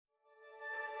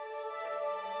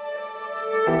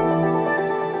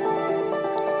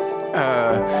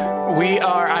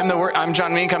I'm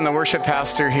Jon Meenk. I'm the worship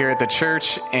pastor here at the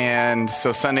church. And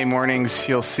so Sunday mornings,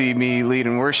 you'll see me lead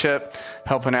in worship,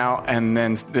 helping out. And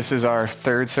then this is our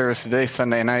third service today,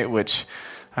 Sunday night, which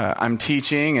I'm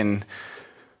teaching. And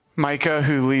Micah,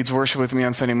 who leads worship with me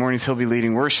on Sunday mornings, he'll be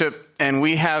leading worship. And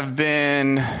we have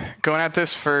been going at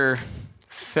this for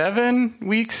 8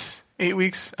 weeks.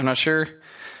 I'm not sure.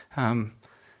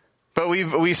 But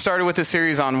we started with a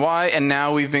series on why, and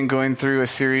now we've been going through a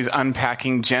series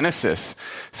unpacking Genesis.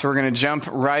 So we're going to jump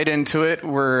right into it.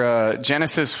 We're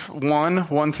Genesis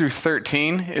 1 through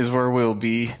 13 is where we'll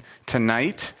be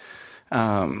tonight.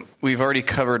 We've already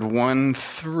covered 1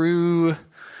 through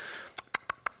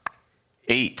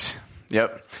 8.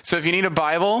 Yep. So if you need a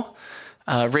Bible,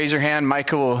 raise your hand.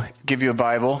 Micah will give you a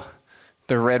Bible.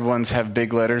 The red ones have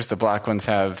big letters. The black ones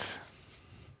have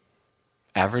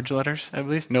average letters, I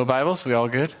believe. No Bibles? We all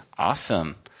good?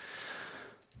 Awesome.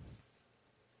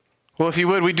 Well, if you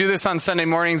would, we do this on Sunday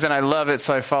mornings, and I love it,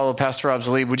 so I follow Pastor Rob's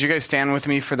lead. Would you guys stand with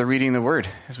me for the reading of the Word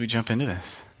as we jump into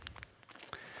this?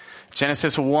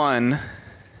 Genesis 1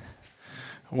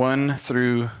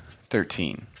 through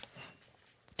 13.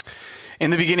 In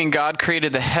the beginning, God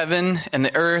created the heaven and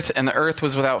the earth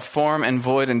was without form and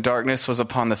void, and darkness was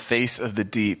upon the face of the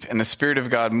deep. And the Spirit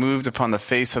of God moved upon the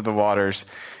face of the waters.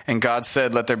 And God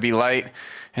said, "Let there be light,"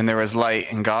 and there was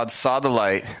light. And God saw the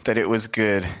light, that it was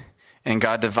good. And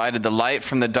God divided the light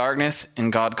from the darkness,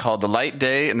 and God called the light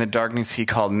day, and the darkness he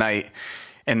called night.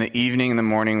 And the evening and the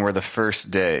morning were the first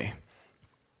day.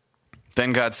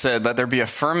 Then God said, "Let there be a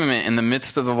firmament in the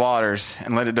midst of the waters,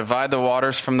 and let it divide the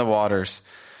waters from the waters."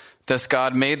 Thus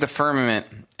God made the firmament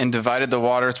and divided the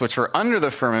waters which were under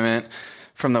the firmament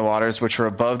from the waters which were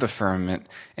above the firmament.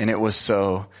 And it was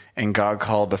so. And God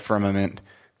called the firmament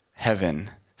heaven.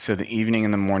 So the evening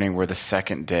and the morning were the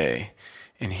second day.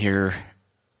 And here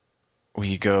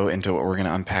we go into what we're going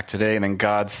to unpack today. And then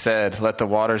God said, "Let the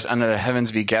waters under the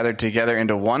heavens be gathered together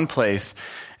into one place,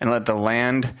 and let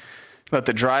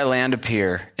the dry land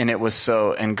appear." And it was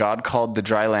so. And God called the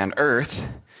dry land earth,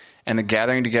 and the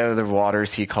gathering together of the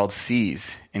waters he called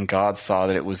seas. And God saw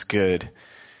that it was good.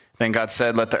 Then God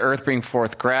said, "Let the earth bring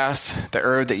forth grass, the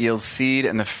herb that yields seed,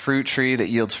 and the fruit tree that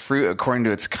yields fruit according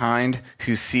to its kind,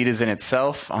 whose seed is in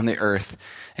itself on the earth."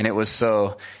 And it was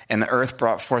so. And the earth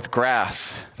brought forth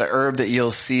grass, the herb that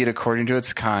yields seed according to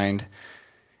its kind,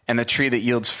 and the tree that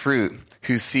yields fruit,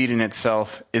 whose seed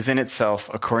is in itself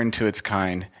according to its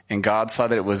kind. And God saw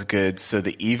that it was good. So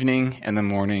the evening and the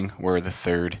morning were the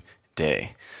third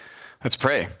day. Let's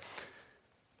pray.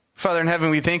 Father in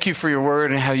heaven, we thank you for your word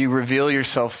and how you reveal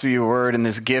yourself through your word and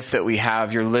this gift that we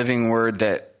have, your living word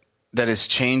that is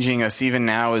changing us even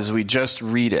now as we just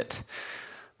read it.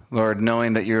 Lord,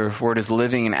 knowing that your word is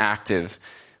living and active,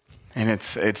 and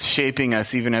it's shaping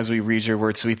us even as we read your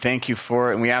word. So we thank you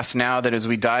for it. And we ask now that as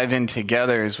we dive in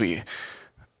together, as we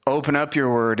open up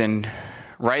your word and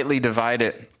rightly divide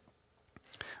it,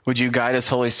 would you guide us,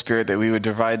 Holy Spirit, that we would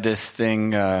divide this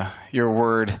thing, your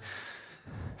word,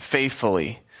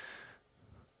 faithfully.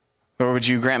 Lord, would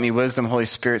you grant me wisdom, Holy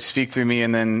Spirit, speak through me,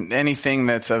 and then anything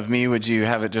that's of me, would you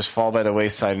have it just fall by the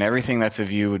wayside, and everything that's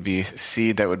of you would be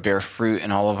seed that would bear fruit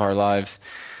in all of our lives.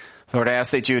 Lord, I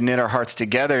ask that you would knit our hearts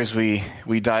together as we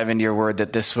dive into your word,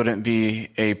 that this wouldn't be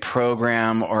a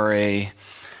program or a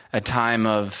time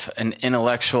of an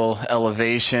intellectual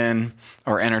elevation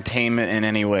or entertainment in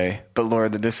any way, but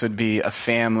Lord, that this would be a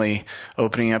family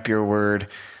opening up your word,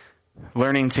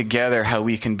 learning together how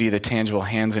we can be the tangible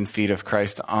hands and feet of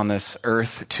Christ on this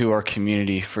earth to our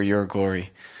community for your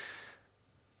glory.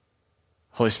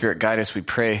 Holy Spirit, guide us, we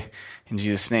pray. In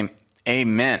Jesus' name,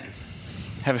 amen.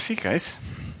 Have a seat, guys.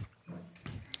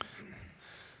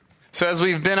 So as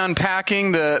we've been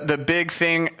unpacking, the big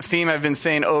theme I've been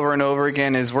saying over and over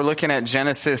again is we're looking at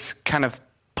Genesis kind of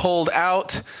pulled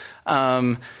out,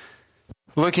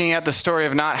 looking at the story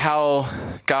of not how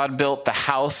God built the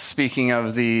house, speaking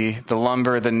of the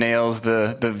lumber, the nails,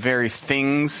 the very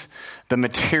things, the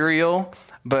material,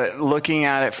 but looking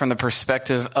at it from the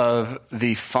perspective of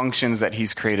the functions that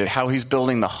he's created, how he's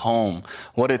building the home,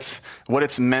 what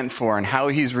it's meant for, and how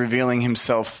he's revealing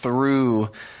himself through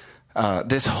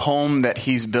this home that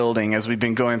he's building as we've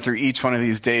been going through each one of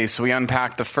these days. So we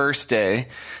unpacked the first day,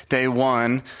 day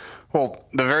 1. Well,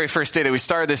 the very first day that we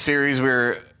started this series, we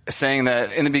were saying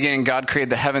that in the beginning, God created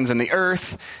the heavens and the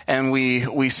earth. And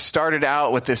we started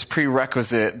out with this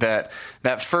prerequisite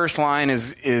that first line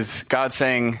is God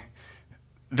saying,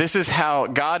 this is how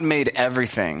God made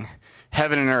everything,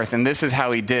 heaven and earth, and this is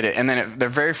how he did it. And then the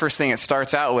very first thing it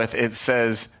starts out with, it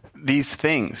says these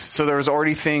things. So there was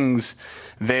already things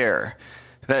there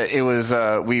that it was,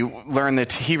 we learned the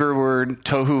Hebrew word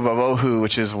tohu vavohu,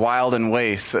 which is wild and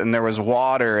waste, and there was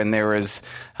water, and there was,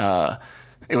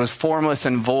 it was formless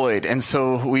and void. And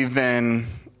so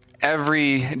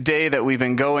every day that we've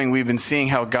been going, we've been seeing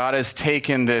how God has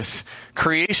taken this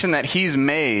creation that he's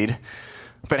made,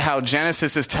 but how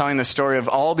Genesis is telling the story of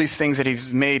all these things that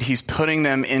he's made. He's putting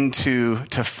them into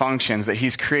functions, that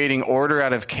he's creating order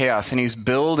out of chaos, and he's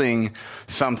building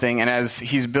something. And as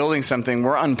he's building something,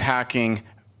 we're unpacking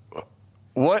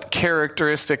what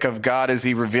characteristic of God is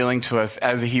he revealing to us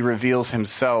as he reveals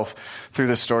himself through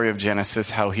the story of Genesis,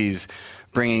 how he's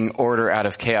bringing order out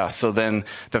of chaos. So then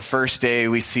the first day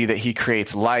we see that he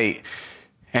creates light,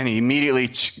 and he immediately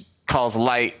calls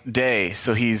light day.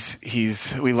 So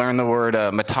we learn the word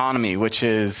metonymy, which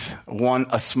is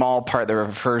a small part that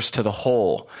refers to the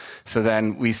whole. So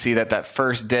then we see that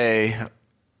first day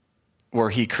where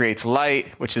he creates light,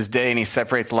 which is day, and he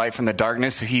separates light from the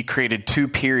darkness. So he created two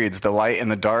periods, the light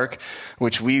and the dark,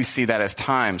 which we see that as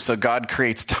time. So God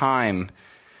creates time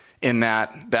in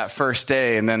that first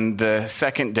day. And then the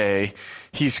second day,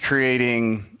 he's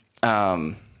creating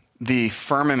the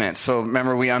firmament. So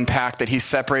remember, we unpacked that he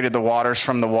separated the waters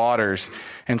from the waters.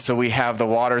 And so we have the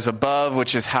waters above,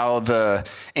 which is how the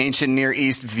ancient Near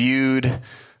East viewed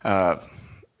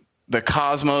the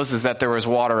cosmos, is that there was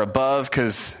water above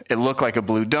because it looked like a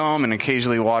blue dome, and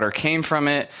occasionally water came from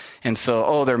it. And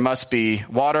so, there must be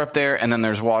water up there, and then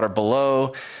there's water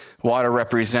below, water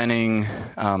representing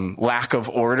lack of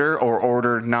order or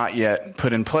order not yet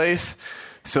put in place.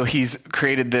 So he's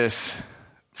created this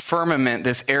firmament,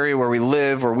 this area where we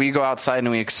live, where we go outside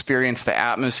and we experience the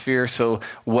atmosphere. So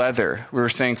weather, we were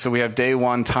saying, so we have day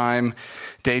 1 time,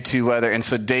 day 2 weather. And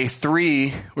so day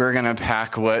 3, we're going to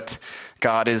pack what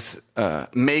God is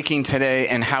making today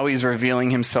and how he's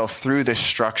revealing himself through this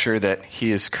structure that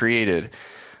he has created.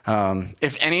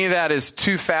 If any of that is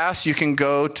too fast, you can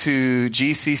go to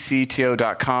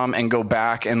gccto.com and go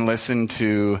back and listen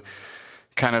to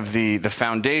kind of the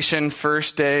foundation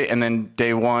first day, and then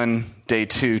day 1, day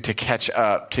 2 to catch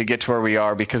up, to get to where we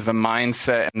are, because the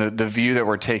mindset and the view that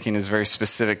we're taking is very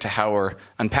specific to how we're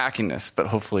unpacking this. But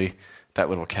hopefully that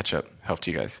little catch up helped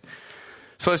you guys.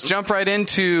 So let's jump right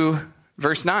into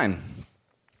verse 9.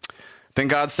 Then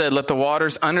God said, "Let the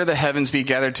waters under the heavens be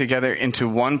gathered together into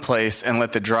one place, and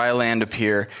let the dry land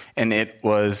appear." And it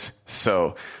was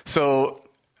so. So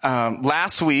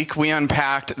last week we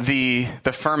unpacked the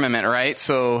firmament, right?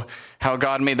 So how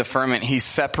God made the firmament, he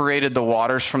separated the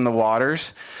waters from the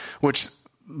waters, which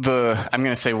I'm going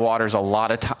to say waters a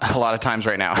lot of times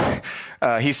right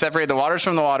now. He separated the waters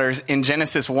from the waters. In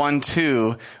Genesis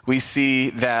 1:2, we see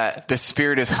that the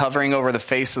Spirit is hovering over the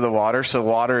face of the water. So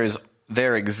water is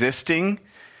there existing.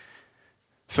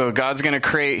 So God's going to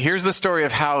create, here's the story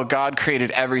of how God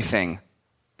created everything.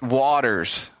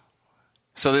 Waters.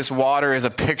 So this water is a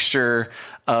picture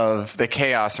of the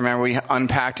chaos. Remember, we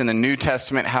unpacked in the New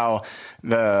Testament how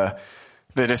the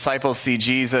disciples see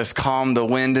Jesus calm the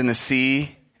wind and the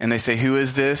sea, and they say, "Who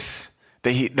is this?"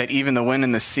 That even the wind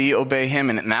and the sea obey him.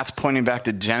 And that's pointing back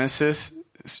to Genesis,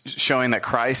 showing that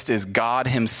Christ is God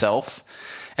himself.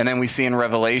 And then we see in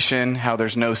Revelation how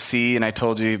there's no sea. And I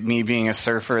told you, me being a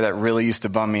surfer, that really used to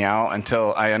bum me out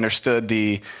until I understood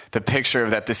the picture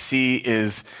of that the sea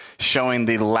is showing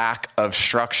the lack of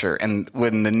structure. And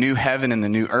when the new heaven and the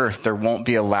new earth, there won't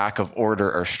be a lack of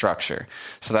order or structure.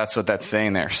 So that's what that's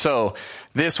saying there. So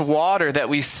this water that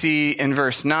we see in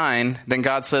verse 9, then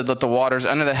God said, "Let the waters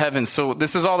under the heavens." So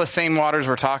this is all the same waters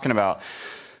we're talking about.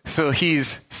 So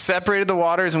he's separated the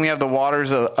waters, and we have the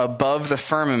waters above the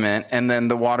firmament and then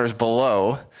the waters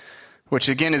below, which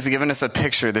again is giving us a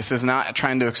picture. This is not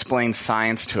trying to explain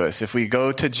science to us. If we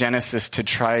go to Genesis to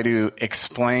try to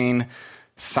explain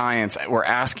science, we're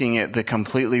asking it the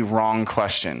completely wrong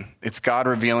question. It's God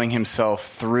revealing himself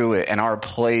through it and our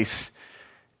place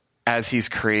as he's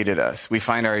created us. We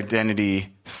find our identity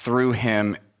through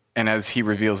him and as he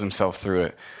reveals himself through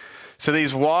it. So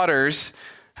these waters,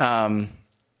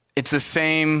 it's the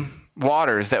same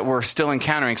waters that we're still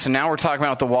encountering. So now we're talking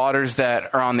about the waters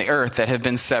that are on the earth that have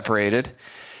been separated.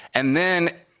 And then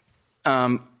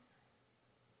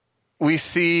we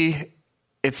see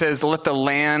it says, "Let the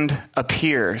land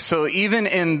appear." So even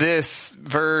in this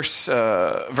verse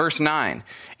 9,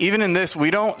 even in this, we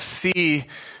don't see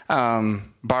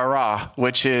bara,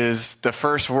 which is the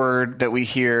first word that we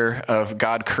hear of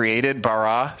God created,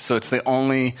 bara. So it's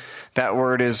that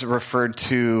word is referred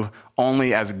to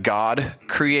only as God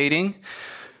creating.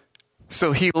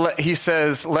 So he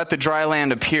says, "Let the dry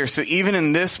land appear." So even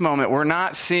in this moment, we're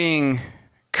not seeing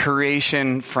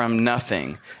creation from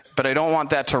nothing, But I don't want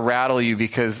that to rattle you,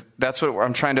 because that's what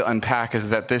I'm trying to unpack, is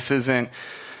that this isn't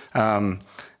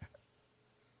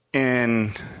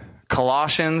in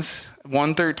Colossians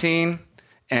 1:13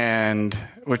 and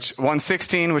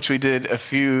 1:16, which we did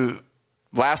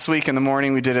last week in the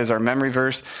morning, we did as our memory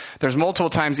verse. There's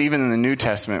multiple times even in the New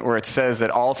Testament where it says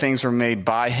that all things were made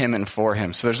by him and for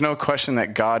him. So there's no question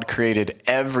that God created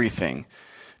everything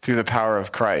through the power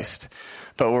of Christ.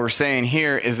 But what we're saying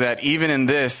here is that even in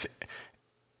this,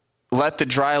 let the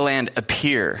dry land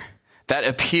appear. That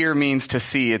appear means to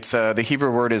see. It's the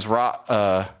Hebrew word is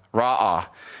ra'ah,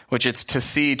 which it's to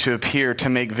see, to appear, to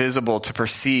make visible, to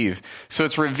perceive. So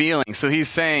it's revealing. So he's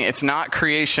saying it's not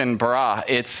creation bara,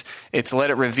 it's let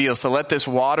it reveal. So let this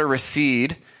water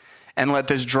recede and let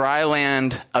this dry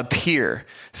land appear.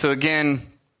 So again,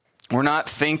 we're not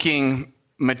thinking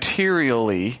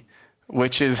materially,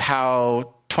 which is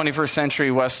how 21st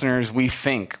century Westerners, we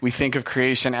think. We think of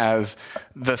creation as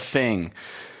the thing.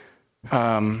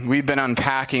 We've been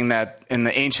unpacking that in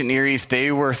the ancient Near East,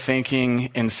 they were thinking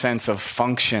in sense of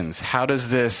functions. How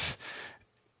does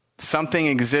something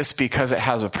exist because it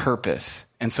has a purpose?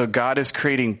 And so God is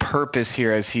creating purpose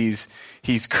here as he's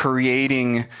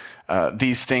creating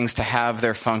these things to have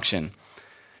their function.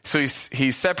 So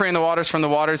he's separating the waters from the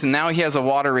waters, and now he has the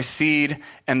water recede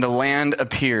and the land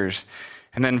appears.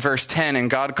 And then verse 10, and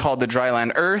God called the dry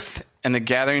land earth, and the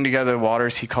gathering together of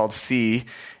waters he called sea,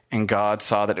 and God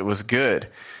saw that it was good.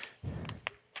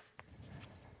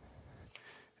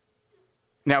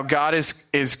 Now God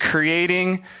is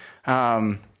creating,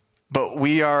 but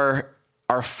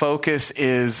our focus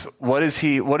is what is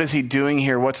he doing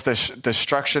here? What's the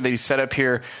structure that he set up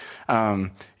here?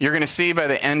 You're going to see by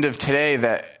the end of today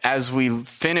that as we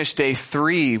finish day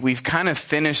 3, we've kind of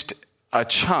finished a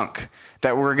chunk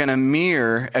that we're going to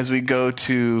mirror as we go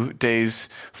to days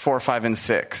 4, 5, and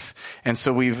 6. And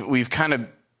so we've kind of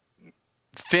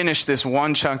finished this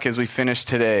one chunk as we finish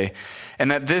today. And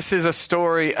that this is a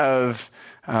story of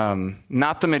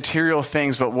not the material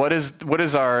things, but what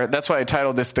is our, that's why I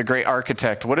titled this The Great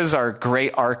Architect. What is our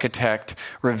great architect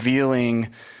revealing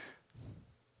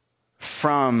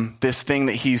from this thing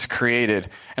that he's created?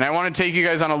 And I want to take you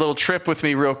guys on a little trip with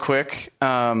me real quick.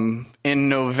 In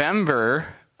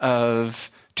November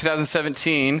of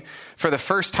 2017, for the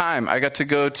first time, I got to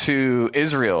go to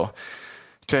Israel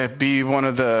to be one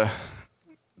of the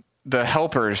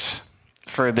helpers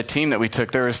for the team that we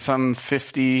took. There was some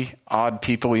 50 odd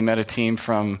people. We met a team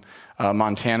from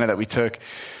Montana that we took.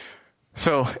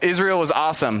 So Israel was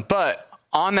awesome. But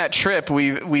on that trip,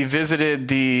 we visited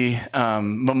the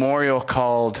memorial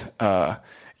called Yad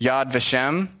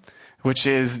Vashem, which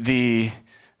is the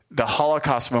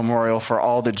Holocaust memorial for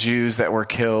all the Jews that were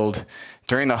killed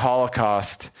during the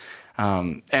Holocaust.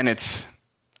 And it's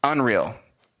unreal.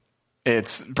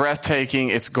 It's breathtaking.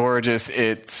 It's gorgeous.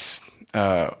 It's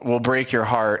will break your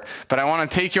heart. But I want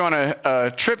to take you on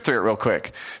a trip through it real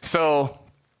quick. So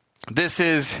this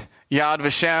is Yad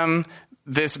Vashem,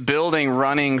 this building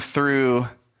running through.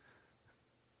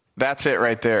 That's it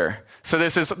right there. So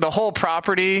this is the whole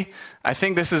property. I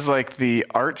think this is like the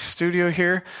art studio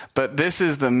here, but this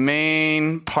is the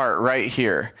main part right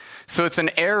here. So it's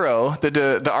an arrow.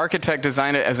 The architect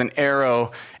designed it as an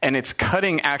arrow, and it's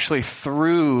cutting actually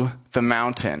through the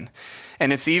mountain.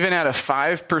 And it's even at a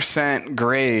 5%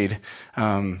 grade.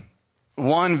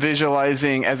 One,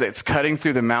 visualizing as it's cutting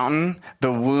through the mountain,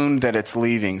 the wound that it's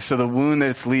leaving. So the wound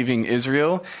that it's leaving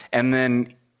Israel, and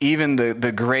then even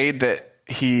the grade that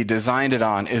he designed it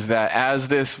on is that as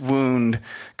this wound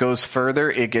goes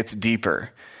further, it gets deeper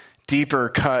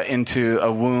cut into a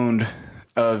wound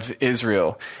of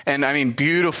Israel. And I mean,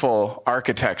 beautiful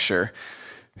architecture.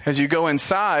 As you go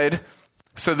inside,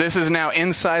 so this is now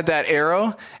inside that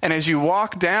arrow. And as you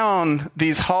walk down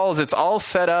these halls, it's all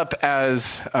set up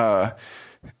as,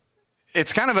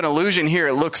 it's kind of an illusion here.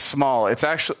 It looks small. It's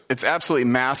absolutely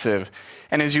massive.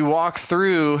 And as you walk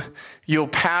through, you'll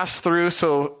pass through.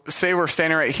 So say we're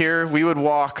standing right here, we would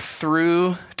walk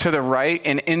through to the right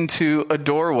and into a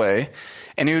doorway,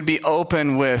 and it would be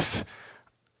open with,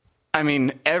 I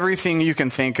mean, everything you can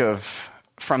think of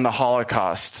from the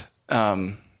Holocaust.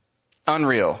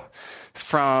 Unreal.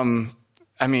 From,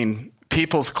 I mean,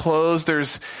 people's clothes.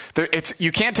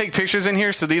 You can't take pictures in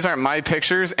here, so these aren't my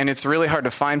pictures, and it's really hard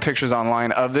to find pictures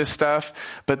online of this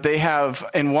stuff. But they have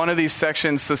in one of these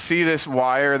sections. So see this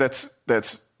wire that's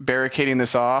barricading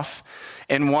this off.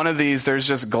 In one of these, there's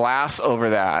just glass over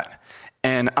that,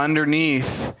 and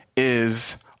underneath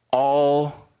is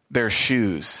all their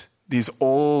shoes. These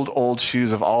old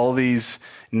shoes of all these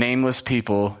nameless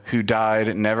people who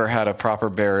died, never had a proper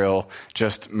burial,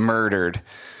 just murdered.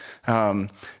 And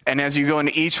as you go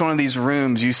into each one of these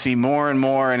rooms, you see more and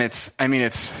more, and it's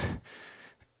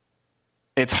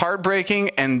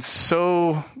heartbreaking and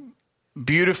so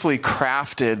beautifully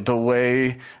crafted the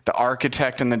way the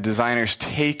architect and the designers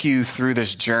take you through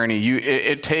this journey.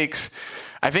 It takes,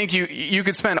 I think you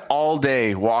could spend all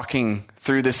day walking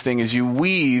through this thing as you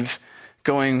weave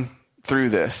going through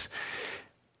this.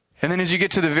 And then as you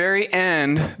get to the very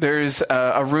end, there's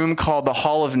a room called the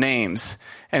Hall of Names.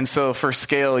 And so for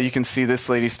scale, you can see this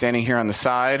lady standing here on the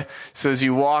side. So as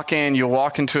you walk in, you'll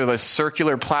walk into a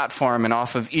circular platform, and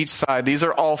off of each side, these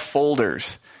are all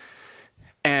folders.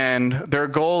 And their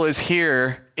goal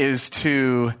is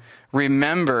to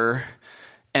remember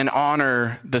and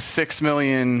honor the 6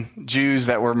 million Jews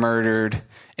that were murdered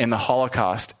in the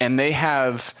Holocaust. And they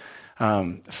have,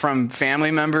 from family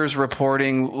members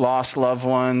reporting lost loved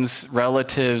ones,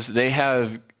 relatives, they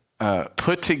have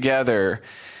put together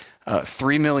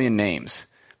 3 million names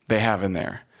they have in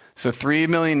there. So 3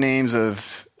 million names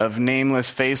of nameless,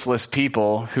 faceless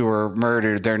people who were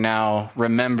murdered, they're now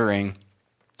remembering.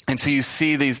 And so you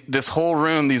see this whole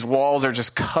room, these walls are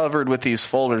just covered with these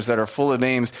folders that are full of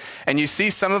names. And you see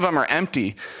some of them are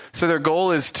empty. So their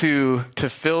goal is to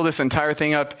fill this entire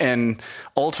thing up and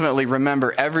ultimately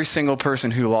remember every single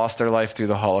person who lost their life through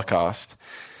the Holocaust.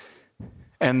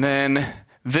 And then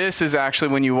this is actually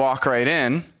when you walk right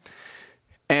in.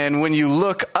 And when you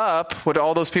look up, what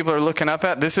all those people are looking up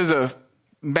at, this is a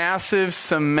massive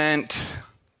cement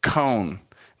cone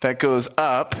that goes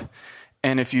up.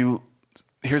 And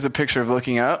here's a picture of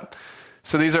looking up.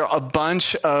 So these are a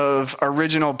bunch of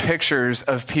original pictures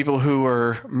of people who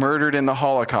were murdered in the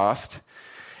Holocaust.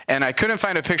 And I couldn't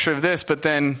find a picture of this, but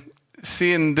then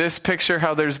see in this picture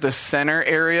how there's the center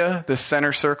area, the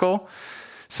center circle.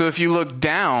 So if you look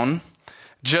down,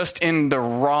 just in the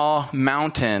raw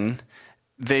mountain,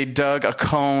 they dug a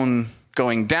cone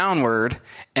going downward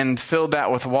and filled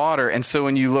that with water. And so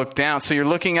when you look down, so you're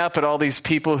looking up at all these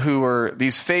people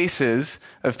these faces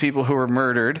of people who were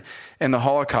murdered in the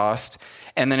Holocaust.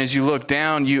 And then as you look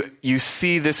down, you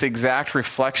see this exact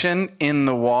reflection in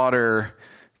the water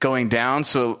going down.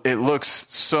 So it looks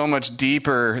so much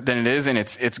deeper than it is. And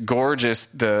it's gorgeous,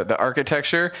 the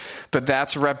architecture, but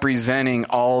that's representing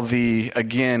all the,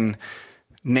 again,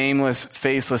 nameless,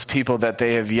 faceless people that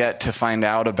they have yet to find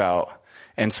out about.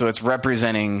 And so it's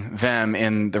representing them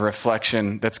in the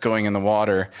reflection that's going in the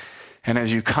water. And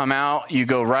as you come out, you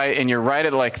go right, and you're right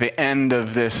at like the end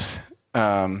of this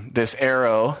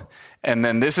arrow. And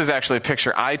then this is actually a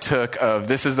picture I took of,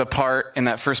 this is the part in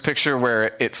that first picture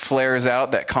where it flares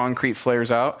out, that concrete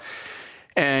flares out.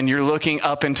 And you're looking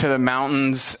up into the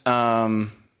mountains.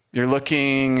 You're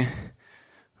looking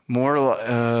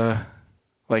more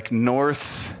like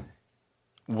northwest,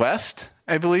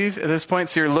 I believe, at this point.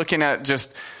 So you're looking at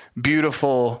just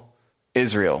beautiful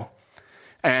Israel.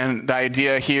 And the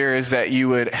idea here is that you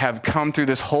would have come through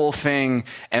this whole thing,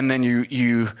 and then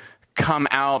you come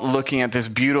out looking at this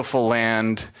beautiful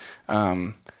land,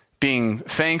 being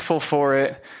thankful for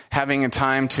it, having a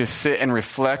time to sit and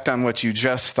reflect on what you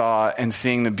just thought, and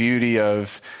seeing the beauty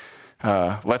of,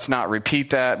 let's not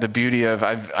repeat that, the beauty of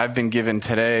I've been given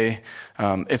today.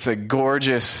 It's a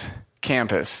gorgeous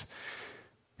campus.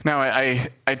 Now,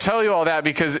 I tell you all that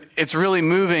because it's really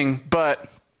moving, but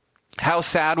how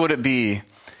sad would it be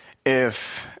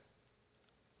if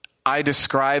I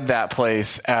described that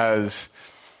place as,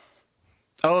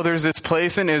 oh, there's this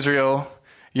place in Israel,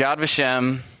 Yad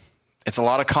Vashem. It's a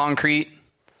lot of concrete.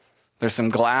 There's some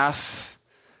glass,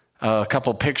 a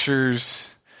couple pictures,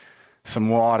 some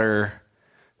water.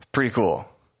 Pretty cool.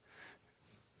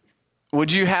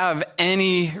 Would you have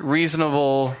any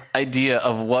reasonable idea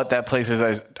of what that place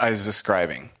is I was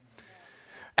describing?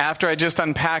 After I just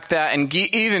unpacked that, and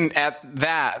even at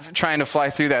that, trying to fly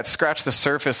through that, scratch the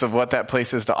surface of what that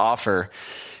place is to offer,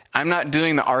 I'm not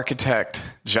doing the architect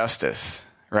justice,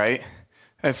 right?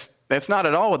 That's not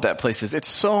at all what that place is. It's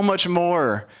so much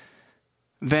more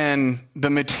than the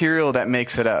material that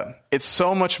makes it up. It's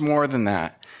so much more than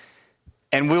that.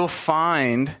 And we'll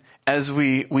find as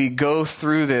we go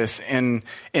through this, in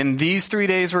these 3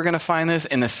 days we're going to find this,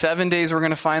 in the 7 days we're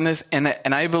going to find this, and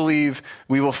I believe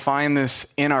we will find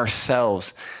this in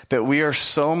ourselves, that we are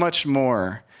so much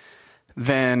more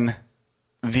than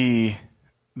the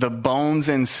bones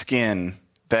and skin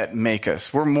that make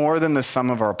us. We're more than the sum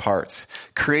of our parts.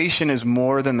 Creation is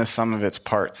more than the sum of its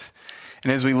parts.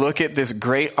 And as we look at this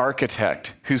great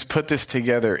architect who's put this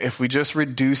together, if we just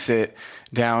reduce it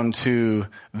down to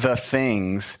the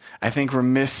things, I think we're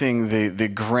missing the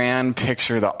grand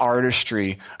picture, the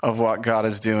artistry of what God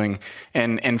is doing,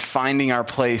 and finding our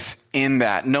place in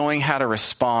that, knowing how to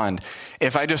respond.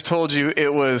 If I just told you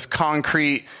it was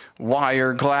concrete,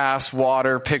 wire, glass,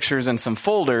 water, pictures, and some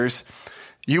folders,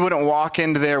 you wouldn't walk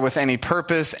into there with any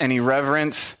purpose, any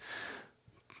reverence.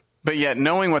 But yet,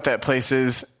 knowing what that place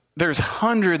is, there's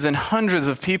hundreds and hundreds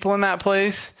of people in that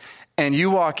place, and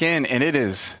you walk in and it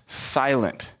is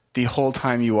silent the whole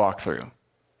time you walk through.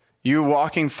 You're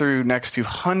walking through next to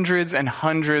hundreds and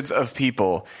hundreds of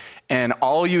people, and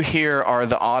all you hear are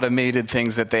the automated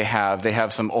things that they have. They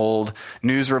have some old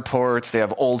news reports. They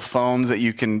have old phones that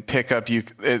you can pick up.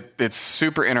 It's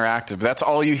super interactive. That's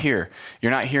all you hear.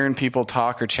 You're not hearing people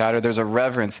talk or chatter. There's a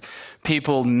reverence.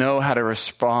 People know how to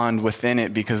respond within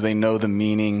it because they know the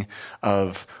meaning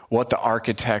of what the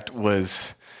architect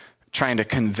was trying to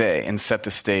convey and set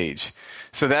the stage.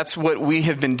 So that's what we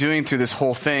have been doing through this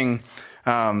whole thing.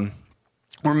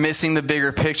 We're missing the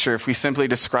bigger picture if we simply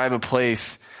describe a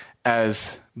place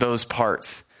as those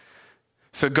parts.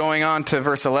 So going on to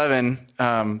verse 11,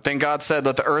 then God said,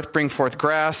 let the earth bring forth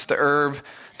grass, the herb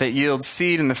that yields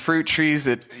seed, and the fruit trees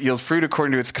that yield fruit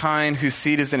according to its kind, whose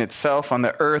seed is in itself on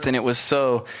the earth. And it was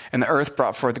so. And the earth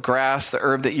brought forth grass, the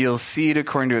herb that yields seed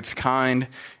according to its kind,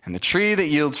 and the tree that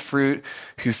yields fruit,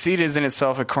 whose seed is in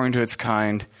itself according to its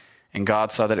kind. And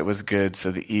God saw that it was good.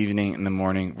 So the evening and the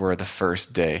morning were the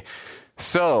first day.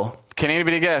 So, can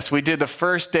anybody guess? We did the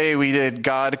first day,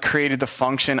 God created the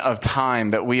function of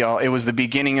time it was the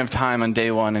beginning of time on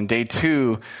day one. And day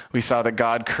two, we saw that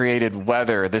God created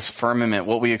weather, this firmament,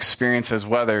 what we experience as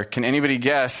weather. Can anybody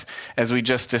guess, as we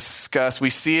just discussed,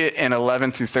 we see it in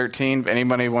 11 through 13.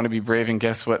 Anybody want to be brave and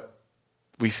guess what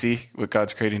we see, what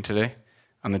God's creating today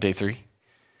on the day three?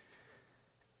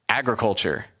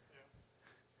 Agriculture.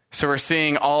 So we're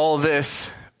seeing all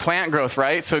this plant growth,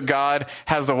 right? So God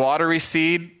has the watery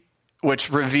seed, which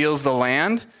reveals the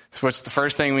land, which is the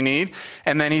first thing we need.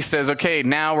 And then he says, okay,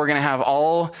 now we're going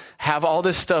to have all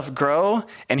this stuff grow.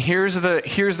 And here's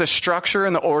the structure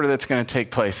and the order that's going to take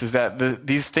place is that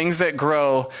these things that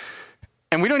grow,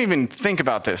 and we don't even think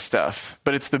about this stuff,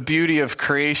 but it's the beauty of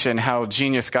creation, how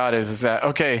genius God is that,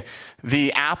 okay,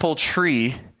 the apple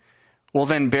tree will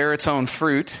then bear its own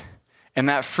fruit. And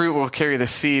that fruit will carry the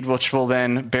seed, which will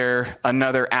then bear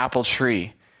another apple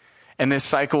tree. And this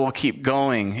cycle will keep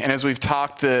going. And as we've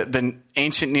talked, the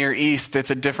ancient Near East,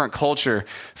 it's a different culture.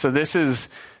 So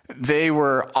they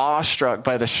were awestruck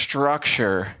by the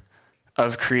structure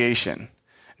of creation.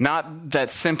 Not that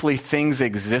simply things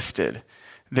existed.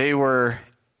 They were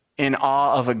in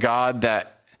awe of a God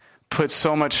that put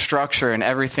so much structure and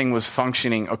everything was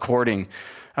functioning according.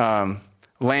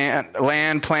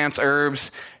 Land, plants,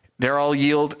 herbs, they're all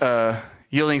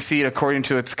yielding seed according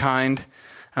to its kind.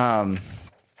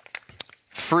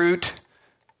 Fruit,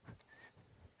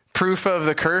 proof of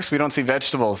the curse. We don't see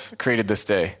vegetables created this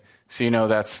day. So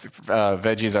that's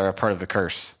veggies are a part of the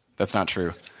curse. That's not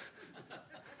true.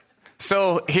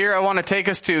 So here I want to take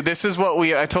us to, this is what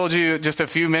I told you just a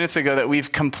few minutes ago that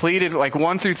we've completed, like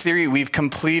 1 through 3, we've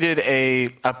completed a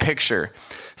picture.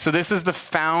 So this is the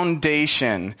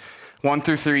foundation. 1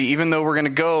 through 3, even though we're going to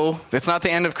go, it's not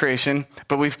the end of creation,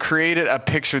 but we've created a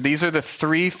picture. These are the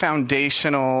 3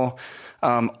 foundational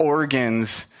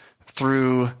organs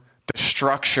through the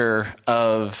structure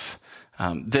of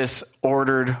this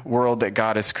ordered world that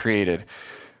God has created.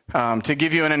 To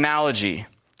give you an analogy,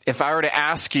 if I were to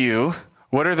ask you,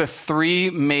 what are the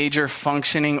 3 major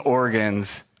functioning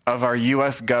organs of our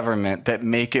U.S. government that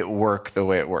make it work the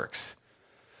way it works?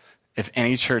 If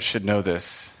any church should know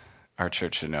this, our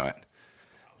church should know it.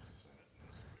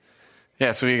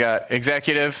 Yeah, so we got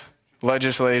executive,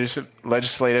 legislative,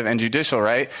 and judicial,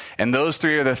 right? And those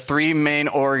 3 are the 3 main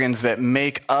organs that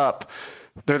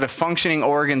they're the functioning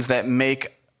organs that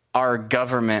make our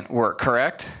government work,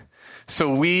 correct?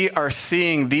 So we are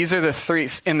seeing, these are the 3,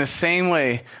 in the same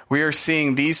way, we are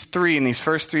seeing these 3, in these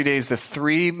first 3 days, the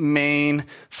 3 main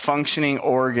functioning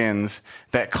organs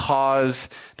that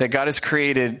God has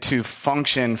created to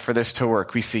function for this to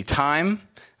work. We see time,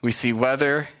 we see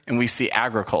weather, and we see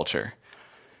agriculture.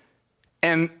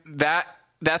 And that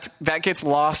gets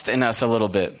lost in us a little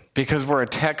bit because we're a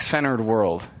tech-centered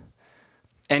world.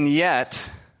 And yet,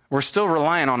 we're still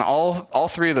relying on all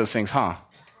 3 of those things, huh?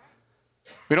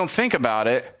 We don't think about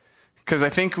it because I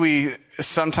think we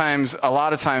a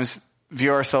lot of times,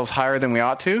 view ourselves higher than we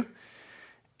ought to.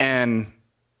 And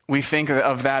we think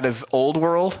of that as old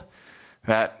world,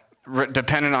 that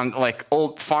dependent on like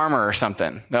old farmer or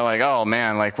something. They're like, oh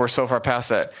man, like we're so far past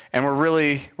that. And we're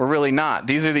really not.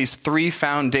 These are these three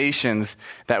foundations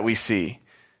that we see: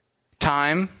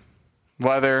 time,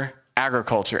 weather,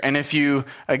 agriculture. And if you,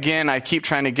 again, I keep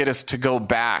trying to get us to go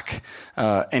back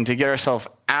and to get ourselves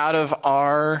out of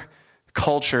our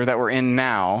culture that we're in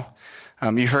now.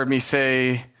 You've heard me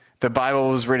say the Bible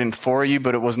was written for you,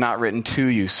 but it was not written to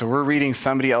you. So we're reading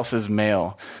somebody else's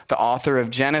mail. The author of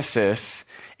Genesis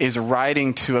is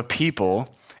writing to a people,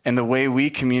 and the way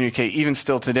we communicate, even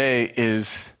still today,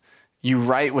 is you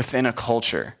write within a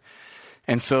culture.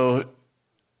 And so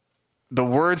the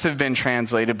words have been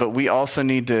translated, but we also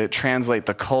need to translate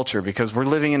the culture because we're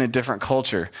living in a different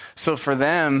culture. So for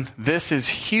them, this is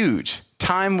huge.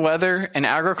 Time, weather, and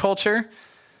agriculture,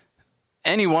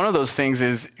 any one of those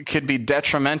things could be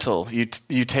detrimental. You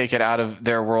take it out of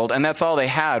their world, and that's all they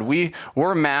had. We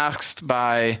were masked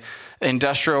by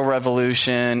industrial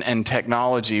revolution and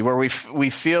technology, where we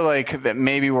feel like that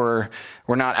maybe we're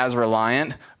not as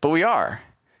reliant, but we are.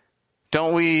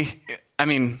 Don't we? I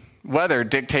mean, weather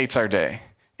dictates our day,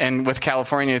 and with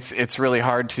California, it's really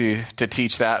hard to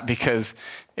teach that because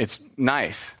it's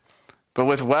nice. But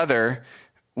with weather,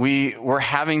 we're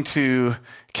having to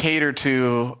cater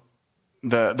to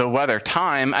the weather.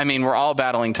 Time, I mean, we're all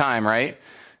battling time, right?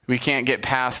 We can't get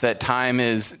past that. Time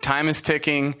is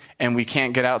ticking, and we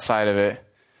can't get outside of it,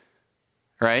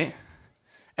 right?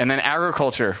 And then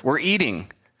agriculture, we're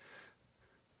eating.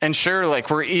 And sure, like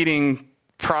we're eating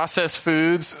processed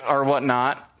foods or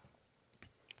whatnot,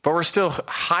 but we're still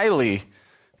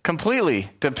completely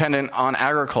dependent on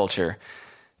agriculture.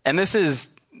 And this is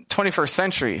 21st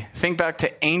century. Think back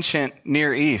to ancient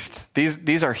Near East.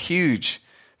 These are huge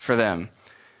for them.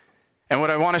 And what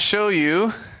I want to show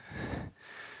you,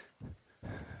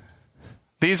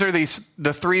 these are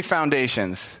the three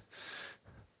foundations: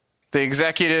 the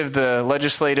executive, the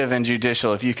legislative, and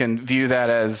judicial. If you can view that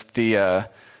as the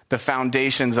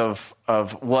foundations of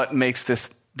what makes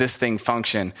this thing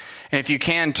function. And if you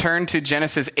can, turn to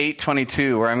Genesis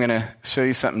 8:22, where I'm going to show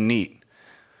you something neat.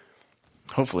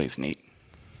 Hopefully it's neat.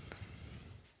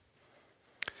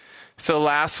 So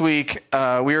last week,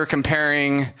 we were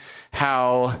comparing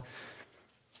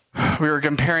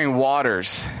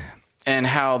waters, and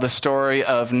how the story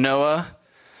of Noah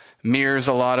mirrors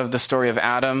a lot of the story of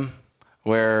Adam,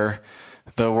 where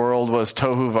the world was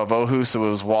tohu vavohu, so it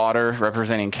was water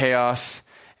representing chaos.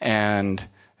 And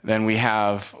then we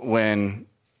have when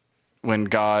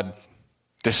God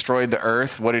destroyed the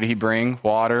earth, what did he bring?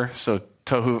 Water. So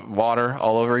tohu, water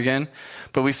all over again.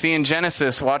 But we see in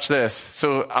Genesis, watch this.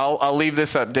 So I'll leave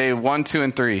this up, day 1, 2,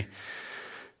 and 3.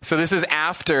 So this is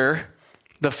after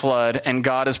the flood, and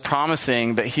God is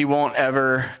promising that he won't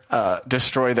ever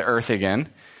destroy the earth again.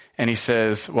 And he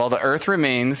says, while the earth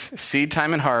remains, seed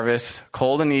time and harvest,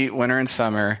 cold and heat, winter and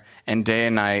summer, and day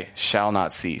and night shall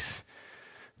not cease.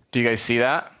 Do you guys see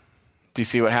that? Do you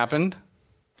see what happened?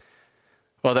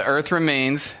 Well, the earth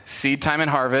remains, seed time and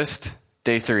harvest,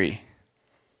 day 3.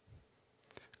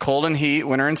 Cold and heat,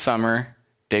 winter and summer,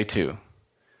 day 2.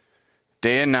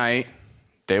 Day and night,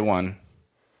 day 1,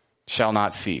 shall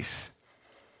not cease.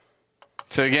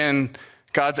 So again,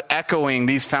 God's echoing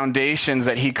these foundations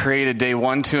that he created day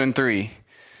 1, 2, and 3.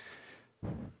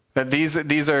 That these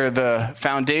are the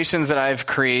foundations that I've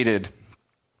created,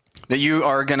 that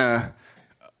you're gonna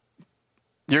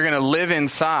live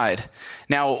inside.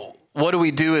 Now, what do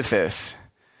we do with this?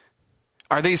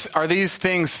 Are these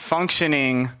things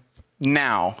functioning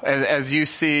now? As you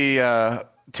see,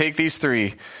 take these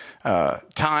three,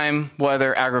 time,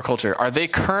 weather, agriculture. Are they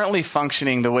currently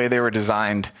functioning the way they were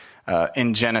designed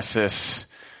in Genesis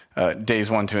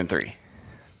days 1, 2, and 3?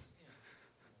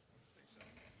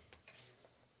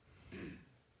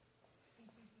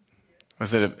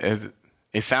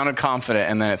 It sounded confident,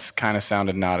 and then it's kind of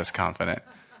sounded not as confident.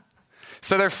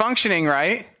 So they're functioning,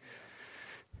 right?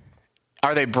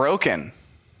 Are they broken?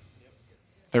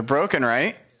 They're broken,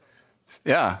 right?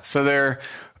 Yeah. So they're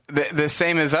the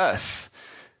same as us.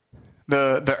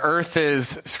 The earth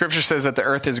is, Scripture says that the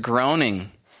earth is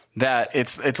groaning, that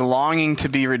it's longing to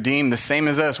be redeemed, the same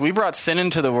as us. We brought sin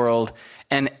into the world,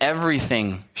 and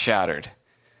everything shattered.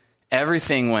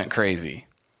 Everything went crazy.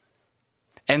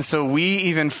 And so we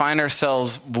even find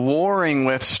ourselves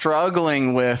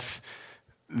struggling with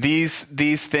these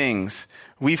things.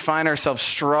 We find ourselves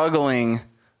struggling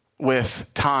with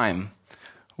time,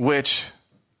 which,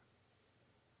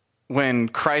 when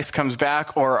Christ comes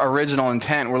back, or original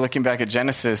intent, we're looking back at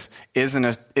Genesis, isn't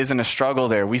a struggle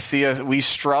there. We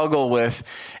struggle with,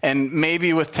 and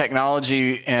maybe with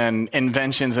technology and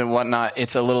inventions and whatnot,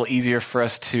 it's a little easier for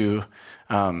us to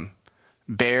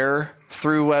bear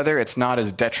through weather. It's not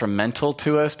as detrimental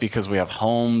to us because we have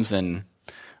homes and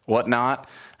whatnot.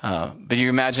 But you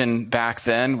imagine back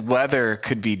then, weather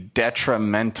could be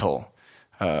detrimental.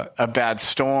 A bad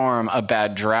storm, a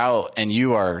bad drought, and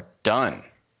you are done.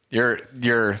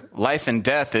 Your life and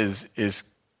death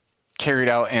is carried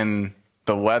out in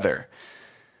the weather.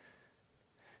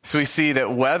 So we see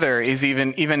that weather is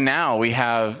even now we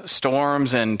have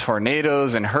storms and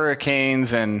tornadoes and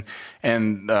hurricanes and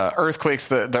earthquakes.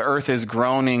 The earth is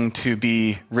groaning to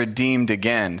be redeemed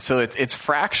again. So it's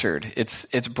fractured.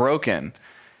 It's broken.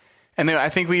 And then I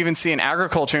think we even see in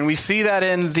agriculture, and we see that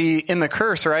in the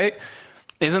curse, right?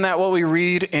 Isn't that what we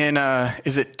read in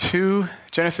is it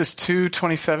Genesis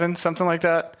 2:27, something like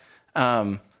that?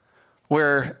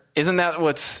 Where isn't that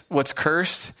what's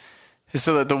cursed?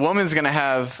 So that the woman's going to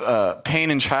have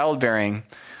pain in childbearing,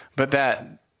 but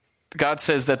that God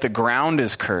says that the ground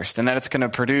is cursed and that it's going to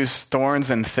produce thorns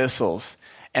and thistles.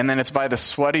 And then it's by the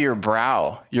sweat of your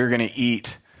brow you're going to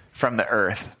eat from the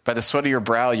earth. By the sweat of your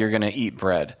brow you're going to eat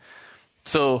bread.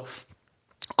 So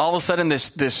all of a sudden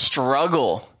this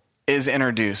struggle is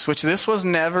introduced, which this was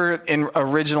never in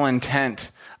original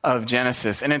intent of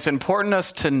Genesis. And it's important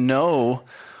us to know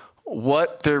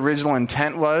what the original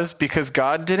intent was, because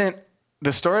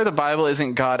the story of the Bible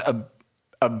isn't God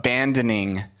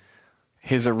abandoning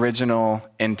his original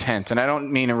intent. And I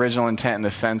don't mean original intent in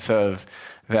the sense of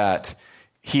that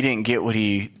he didn't get what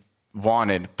he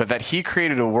wanted, but that he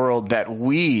created a world that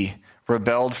we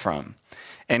rebelled from.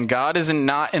 And God is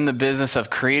not in the business of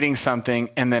creating something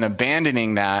and then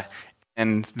abandoning that.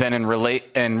 And then in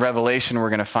Revelation, we're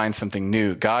going to find something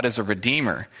new. God is a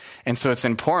redeemer. And so it's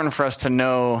important for us to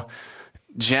know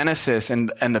Genesis and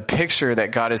the picture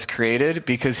that God has created,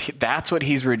 because that's what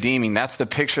he's redeeming. That's the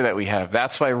picture that we have.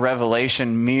 That's why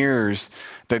Revelation mirrors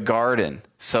the garden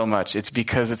so much. It's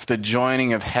because it's the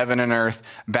joining of heaven and earth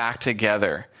back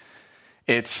together.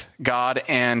 It's God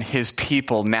and his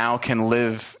people now can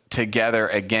live together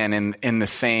again in the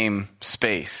same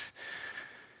space.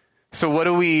 So what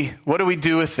do we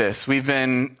do with this? We've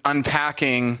been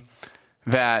unpacking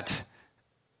that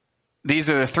these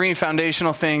are the three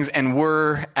foundational things, and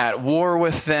we're at war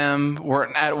with them. We're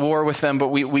at war with them, but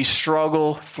we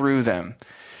struggle through them.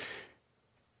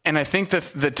 And I think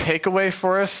that the takeaway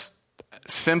for us,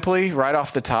 simply right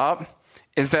off the top,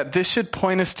 is that this should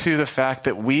point us to the fact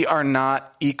that we are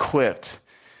not equipped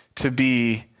to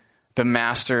be the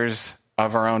masters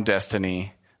of our own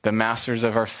destiny, the masters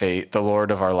of our fate, the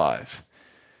Lord of our life.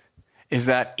 Is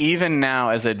that even now,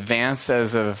 as advanced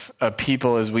as of a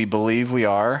people as we believe we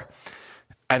are,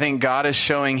 I think God is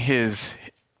showing his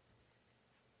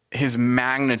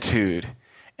magnitude,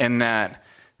 in that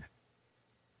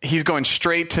he's going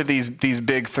straight to these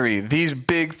big three. These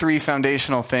big three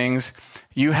foundational things,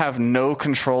 you have no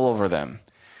control over them.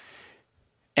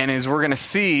 And as we're going to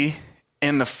see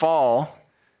in the fall,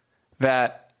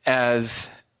 that as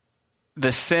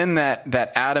the sin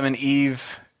that Adam and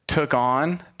Eve took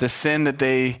on, the sin that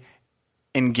they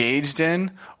engaged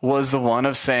in, was the one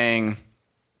of saying,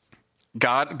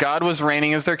 God was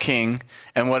reigning as their king,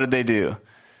 and what did they do?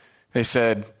 They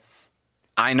said,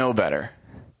 I know better.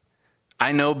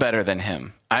 I know better than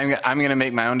him. I'm going to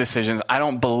make my own decisions. I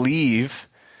don't believe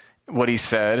what he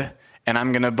said, and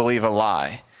I'm going to believe a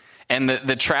lie. And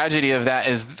the tragedy of that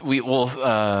is we will,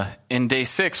 in day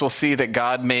 6, we'll see that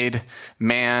God made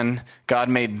man, God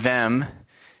made them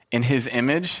in his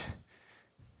image.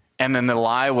 And then the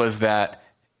lie was that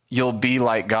you'll be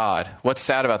like God. What's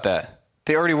sad about that?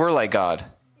 They already were like God.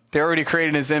 They already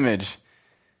created his image.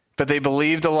 But they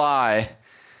believed a lie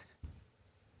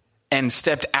and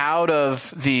stepped out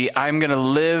of I'm going to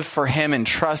live for him and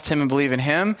trust him and believe in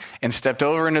him, and stepped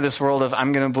over into this world of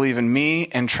I'm going to believe in me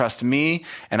and trust me,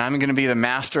 and I'm going to be the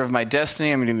master of my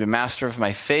destiny. I'm going to be the master of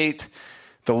my fate,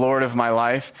 the Lord of my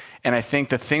life. And I think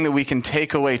the thing that we can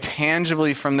take away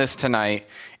tangibly from this tonight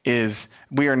is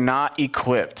we are not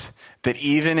equipped. That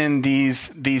even in these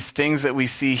things that we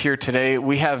see here today,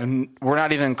 we're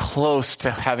not even close to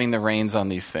having the reins on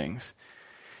these things.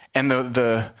 And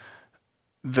the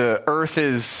earth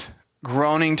is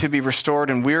groaning to be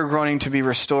restored, and we're groaning to be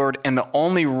restored. And the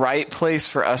only right place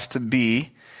for us to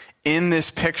be in this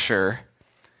picture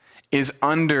is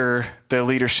under the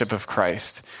leadership of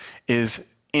Christ, is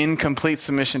in complete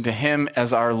submission to him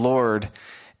as our Lord,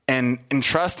 and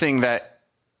trusting that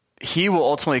he will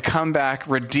ultimately come back,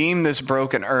 redeem this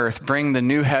broken earth, bring the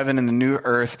new heaven and the new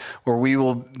earth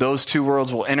where those two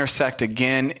worlds will intersect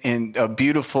again in a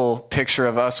beautiful picture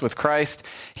of us with Christ.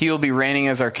 He will be reigning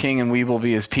as our king and we will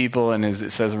be his people. And as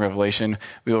it says in Revelation,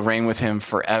 we will reign with him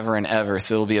forever and ever.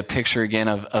 So it'll be a picture again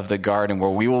of the garden where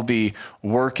we will be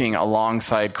working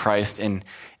alongside Christ in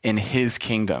his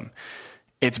kingdom.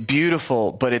 It's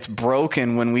beautiful, but it's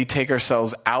broken when we take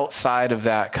ourselves outside of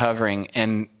that covering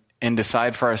and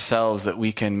decide for ourselves that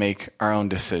we can make our own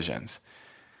decisions.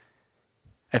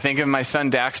 I think of my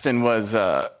son Daxton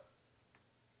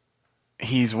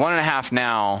he's 1.5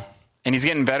 now, and he's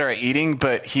getting better at eating,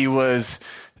 but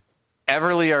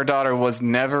Everly, our daughter, was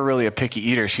never really a picky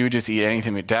eater. She would just eat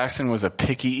anything, but Daxton was a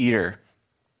picky eater.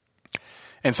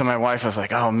 And so my wife was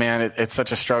like, oh man, it's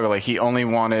such a struggle. Like he only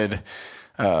wanted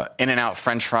In-N-Out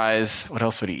French fries. What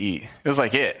else would he eat? It was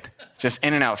like just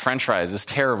In-N-Out French fries. It's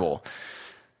terrible.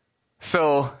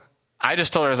 So I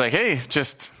just told her, I was like, hey,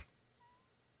 just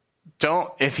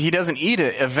if he doesn't eat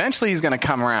it, eventually he's going to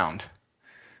come around.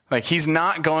 Like he's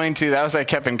not going to, I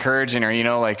kept encouraging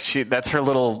her, like that's her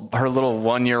little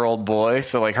 1-year-old boy.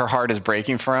 So like her heart is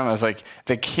breaking for him. I was like,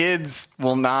 the kids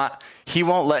he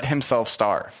won't let himself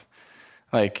starve.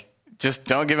 Like just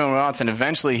don't give him what he wants. And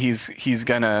eventually he's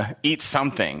going to eat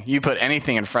something. You put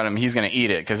anything in front of him, he's going to eat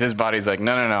it because his body's like,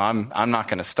 no, I'm not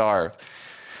going to starve.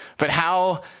 But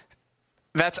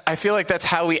I feel like that's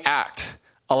how we act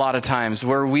a lot of times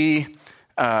where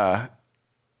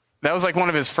that was like one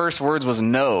of his first words was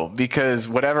no, because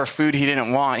whatever food he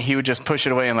didn't want, he would just push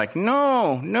it away and like,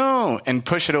 no, and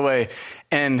push it away.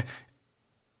 And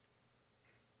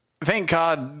thank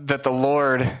God that the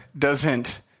Lord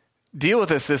doesn't deal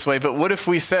with us this way. But what if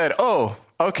we said, oh,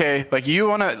 okay, like you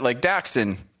want to, like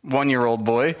Daxton, 1-year-old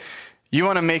boy, you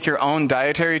want to make your own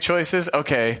dietary choices?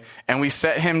 Okay. And we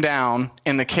set him down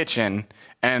in the kitchen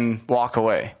and walk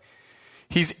away.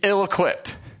 He's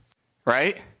ill-equipped,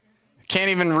 right? Can't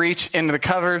even reach into the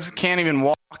cupboards, can't even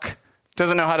walk,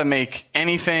 doesn't know how to make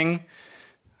anything.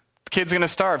 The kid's going to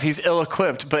starve. He's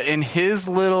ill-equipped. But in his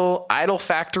little idol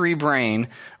factory brain,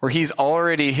 where his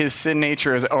sin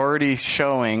nature is already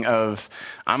showing of,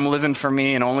 I'm living for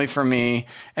me and only for me,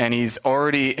 and he's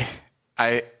already,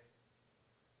 I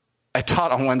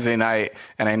taught on Wednesday night,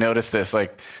 and I noticed this,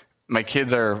 like, my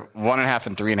kids are 1.5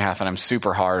 and 3.5, and I'm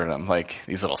super hard on them, like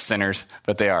these little sinners,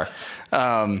 but they are.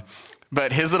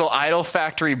 But his little idol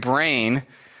factory brain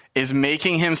is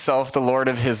making himself the Lord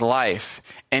of his life,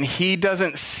 and he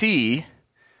doesn't see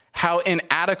how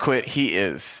inadequate he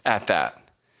is at that.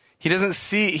 He doesn't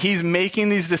see, he's making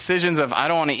these decisions of, I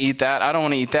don't want to eat that, I don't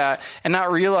want to eat that, and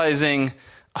not realizing,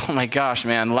 oh my gosh,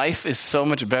 man, life is so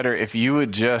much better if you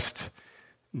would just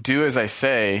do as I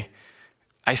say.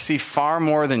 I see far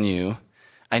more than you.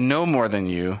 I know more than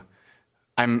you.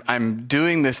 I'm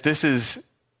doing this. This is,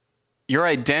 your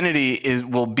identity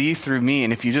will be through me.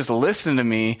 And if you just listen to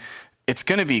me, it's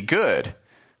going to be good.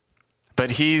 But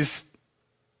he's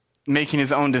making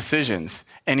his own decisions,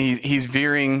 and he's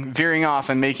veering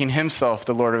off and making himself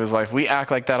the Lord of his life. We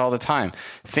act like that all the time,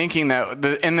 thinking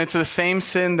that, and it's the same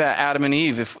sin that Adam and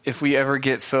Eve, if we ever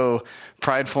get so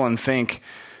prideful and think,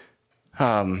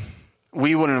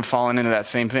 we wouldn't have fallen into that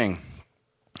same thing.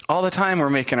 All the time we're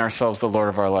making ourselves the Lord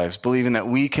of our lives, believing that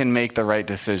we can make the right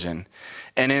decision.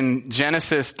 And in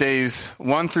Genesis days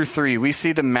 1 through 3, we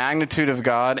see the magnitude of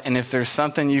God. And if there's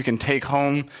something you can take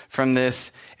home from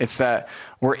this, it's that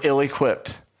we're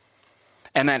ill-equipped.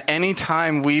 And that any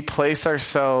time we place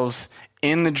ourselves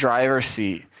in the driver's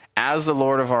seat as the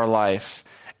Lord of our life,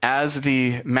 as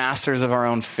the masters of our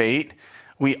own fate,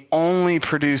 we only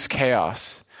produce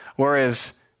chaos.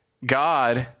 Whereas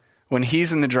God, when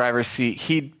he's in the driver's seat,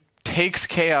 he takes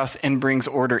chaos and brings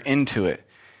order into it.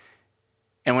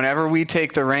 And whenever we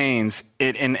take the reins,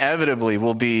 it inevitably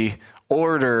will be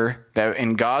order that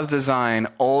in God's design,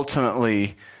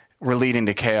 ultimately, we're leading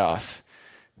to chaos.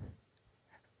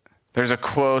 There's a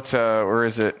quote, where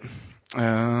is it?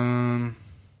 It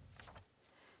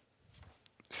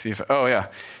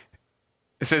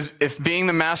says, if being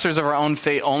the masters of our own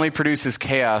fate only produces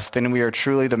chaos, then we are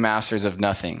truly the masters of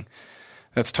nothing.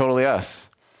 That's totally us.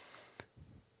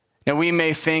 Now, we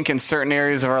may think in certain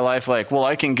areas of our life like, well,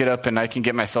 I can get up and I can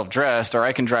get myself dressed, or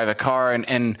I can drive a car,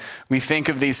 and we think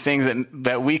of these things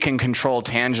that we can control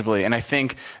tangibly. And I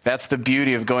think that's the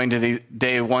beauty of going to the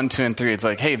day 1, 2, and 3. It's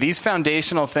like, hey, these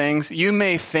foundational things, you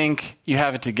may think you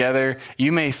have it together.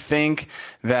 You may think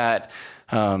that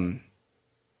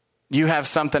you have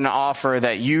something to offer,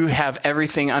 that you have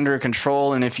everything under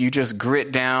control, and if you just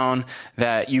grit down,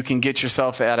 that you can get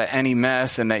yourself out of any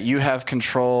mess, and that you have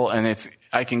control, and it's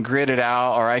can grit it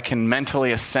out, or I can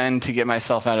mentally ascend to get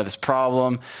myself out of this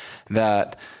problem,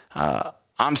 that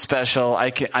I'm special,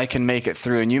 I can make it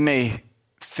through. And you may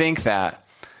think that,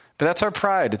 but that's our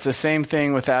pride. It's the same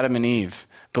thing with Adam and Eve,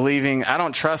 believing, I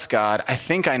don't trust God, I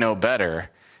think I know better,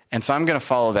 and so I'm going to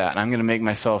follow that, and I'm going to make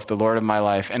myself the Lord of my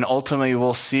life. And ultimately,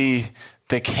 we'll see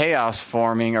the chaos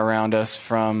forming around us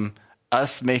from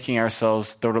us making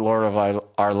ourselves the Lord of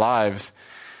our lives.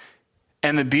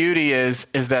 And the beauty is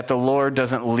that the Lord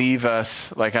doesn't leave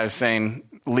us, like I was saying,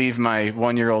 leave my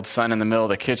 1-year-old son in the middle of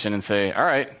the kitchen and say, all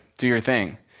right, do your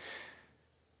thing.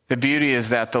 The beauty is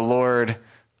that the Lord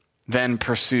then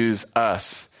pursues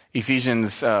us.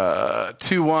 Ephesians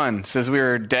 2:1 says we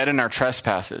were dead in our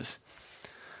trespasses.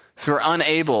 So we're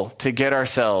unable to get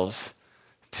ourselves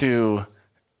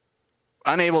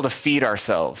unable to feed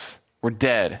ourselves. We're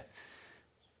dead.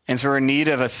 And so we're in need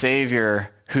of a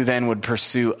Savior who then would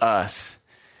pursue us.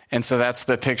 And so that's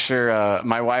the picture,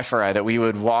 my wife or I, that we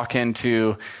would walk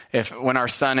into when our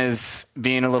son is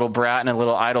being a little brat in a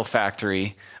little idol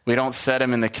factory, we don't set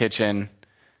him in the kitchen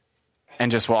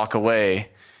and just walk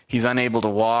away. He's unable to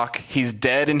walk. He's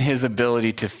dead in his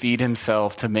ability to feed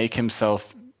himself, to make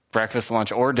himself breakfast,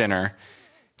 lunch, or dinner.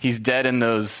 He's dead in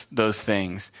those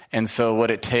things. And so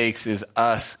what it takes is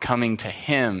us coming to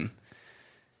him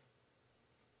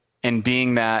and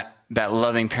being that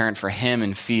loving parent for him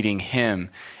and feeding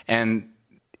him. And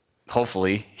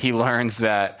hopefully he learns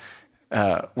that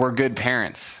we're good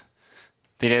parents,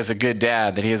 that he has a good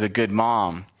dad, that he has a good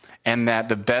mom, and that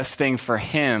the best thing for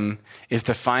him is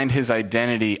to find his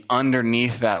identity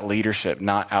underneath that leadership,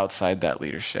 not outside that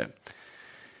leadership.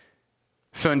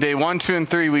 So in day 1, 2, and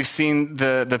 3, we've seen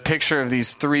the picture of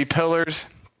these 3 pillars.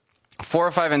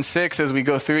 4, 5, and 6, as we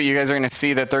go through it, you guys are going to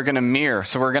see that they're going to mirror.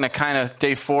 So we're going to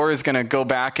day 4 is going to go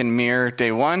back and mirror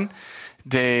day 1.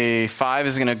 Day 5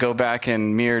 is going to go back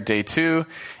and mirror day 2.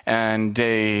 And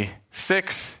day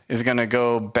 6 is going to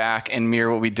go back and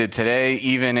mirror what we did today,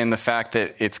 even in the fact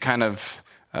that it's kind of,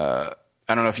 I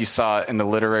don't know if you saw it in the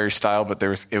literary style, but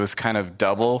it was kind of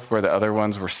double, where the other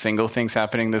ones were single things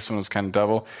happening. This one was kind of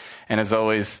double. And as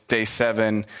always, day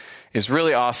 7 is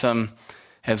really awesome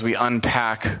as we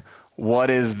unpack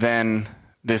what is then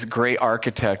this great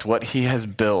architect, what he has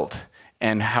built,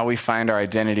 and how we find our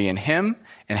identity in him,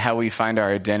 and how we find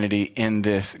our identity in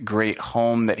this great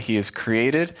home that he has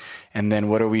created, and then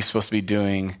what are we supposed to be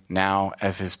doing now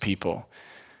as his people.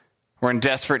 We're in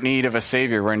desperate need of a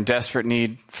Savior. We're in desperate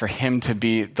need for him to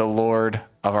be the Lord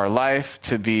of our life,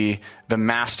 to be the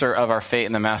master of our fate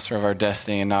and the master of our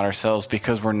destiny, and not ourselves,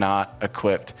 because we're not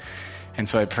equipped. And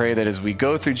so I pray that as we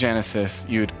go through Genesis,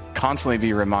 you would constantly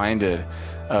be reminded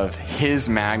of his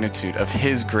magnitude, of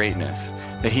his greatness,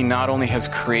 that he not only has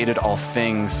created all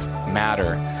things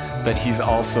matter, but he's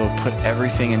also put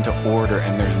everything into order,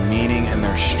 and there's meaning and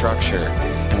there's structure,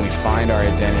 and we find our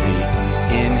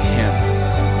identity in him.